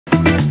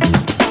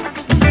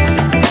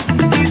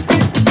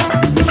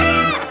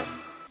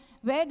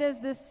where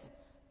does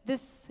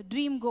this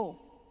dream go?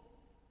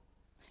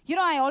 You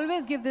know, I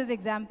always give this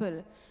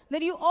example,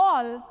 that you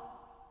all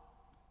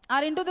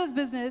are into this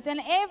business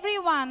and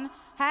everyone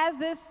has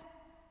this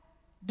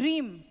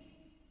dream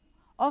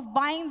of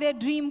buying their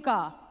dream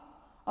car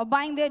or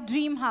buying their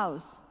dream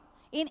house.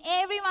 In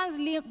everyone's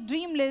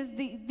dream list,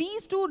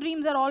 these two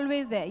dreams are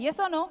always there. Yes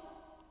or no?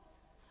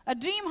 A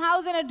dream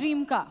house and a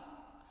dream car.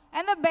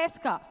 And the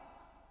best car,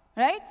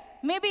 right?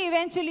 Maybe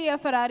eventually a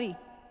Ferrari.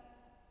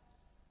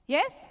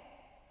 Yes?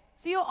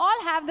 So you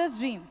all have this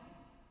dream.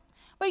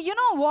 But you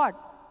know what?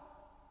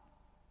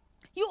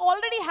 You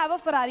already have a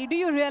Ferrari. Do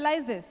you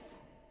realize this?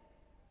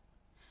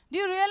 Do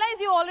you realize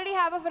you already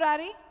have a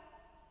Ferrari?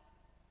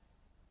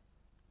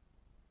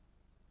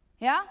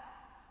 Yeah?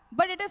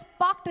 But it is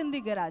parked in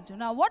the garage.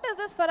 Now, what is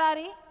this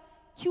Ferrari?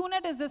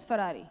 QNet is this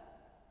Ferrari.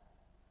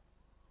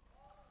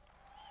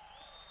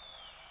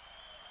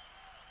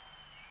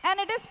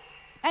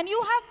 And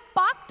you have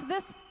parked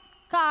this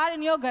car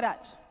in your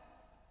garage.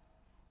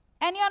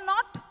 And you're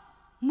not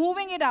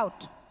moving it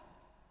out.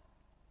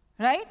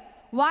 Right?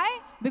 Why?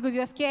 Because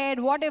you're scared.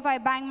 What if I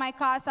bang my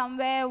car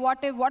somewhere?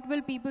 What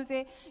will people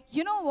say?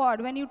 You know what?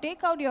 When you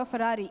take out your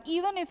Ferrari,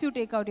 even if you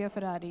take out your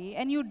Ferrari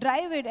and you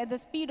drive it at the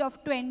speed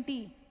of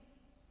 20,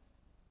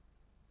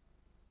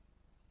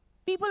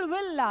 people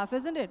will laugh,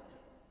 isn't it?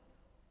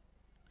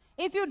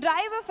 If you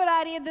drive a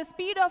Ferrari at the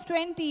speed of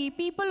 20,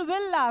 people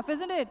will laugh,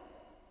 isn't it?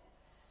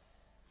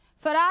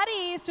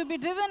 Ferrari is to be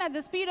driven at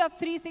the speed of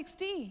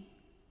 360.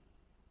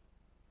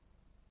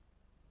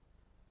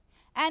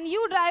 And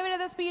you drive it at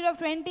the speed of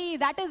 20.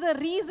 That is the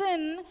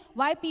reason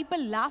why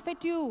people laugh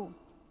at you.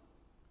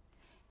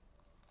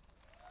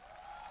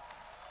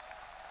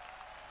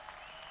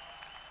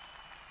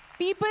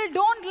 People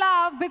don't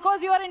laugh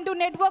because you are into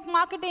network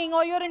marketing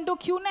or you're into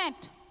QNet.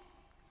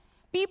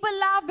 People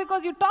laugh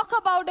because you talk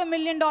about $1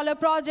 million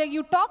project,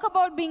 you talk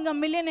about being a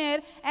millionaire,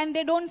 and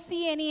they don't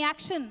see any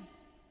action.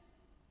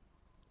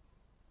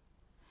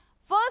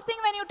 First thing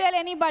when you tell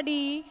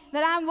anybody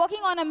that I'm working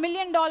on $1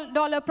 million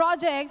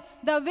project,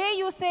 the way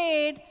you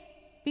say it,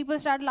 people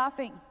start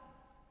laughing.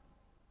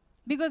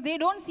 Because they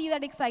don't see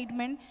that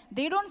excitement,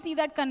 they don't see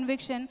that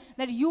conviction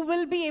that you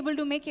will be able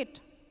to make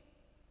it.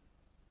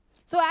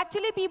 So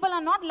actually people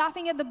are not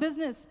laughing at the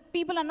business,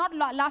 people are not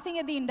laughing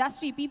at the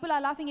industry, people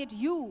are laughing at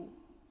you.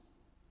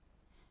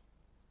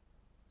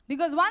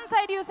 Because one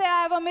side you say,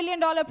 I have $1 million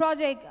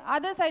project,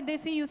 other side they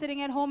see you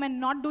sitting at home and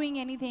not doing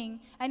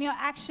anything, and your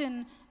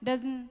action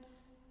doesn't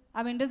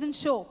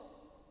show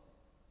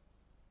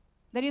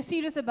that you're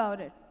serious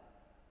about it.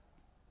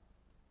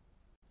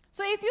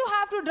 So if you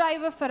have to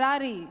drive a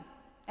Ferrari,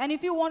 and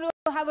if you want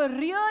to have a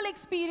real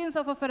experience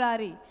of a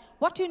Ferrari,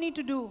 what you need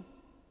to do?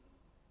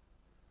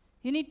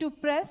 You need to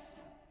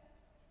press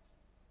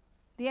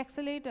the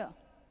accelerator.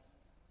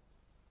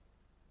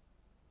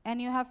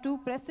 And you have to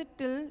press it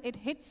till it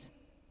hits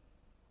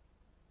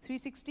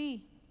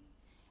 360.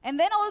 And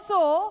then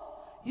also,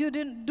 you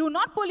do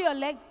not pull your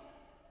leg.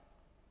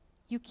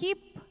 You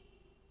keep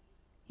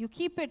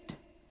it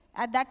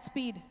at that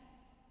speed.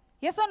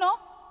 Yes or no?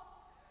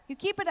 You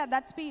keep it at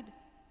that speed.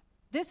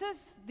 This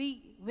is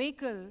the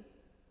vehicle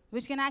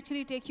which can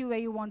actually take you where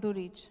you want to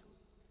reach.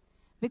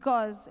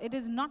 Because it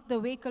is not the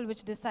vehicle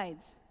which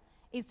decides.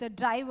 It's the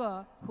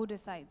driver who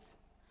decides.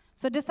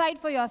 So decide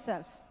for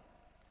yourself.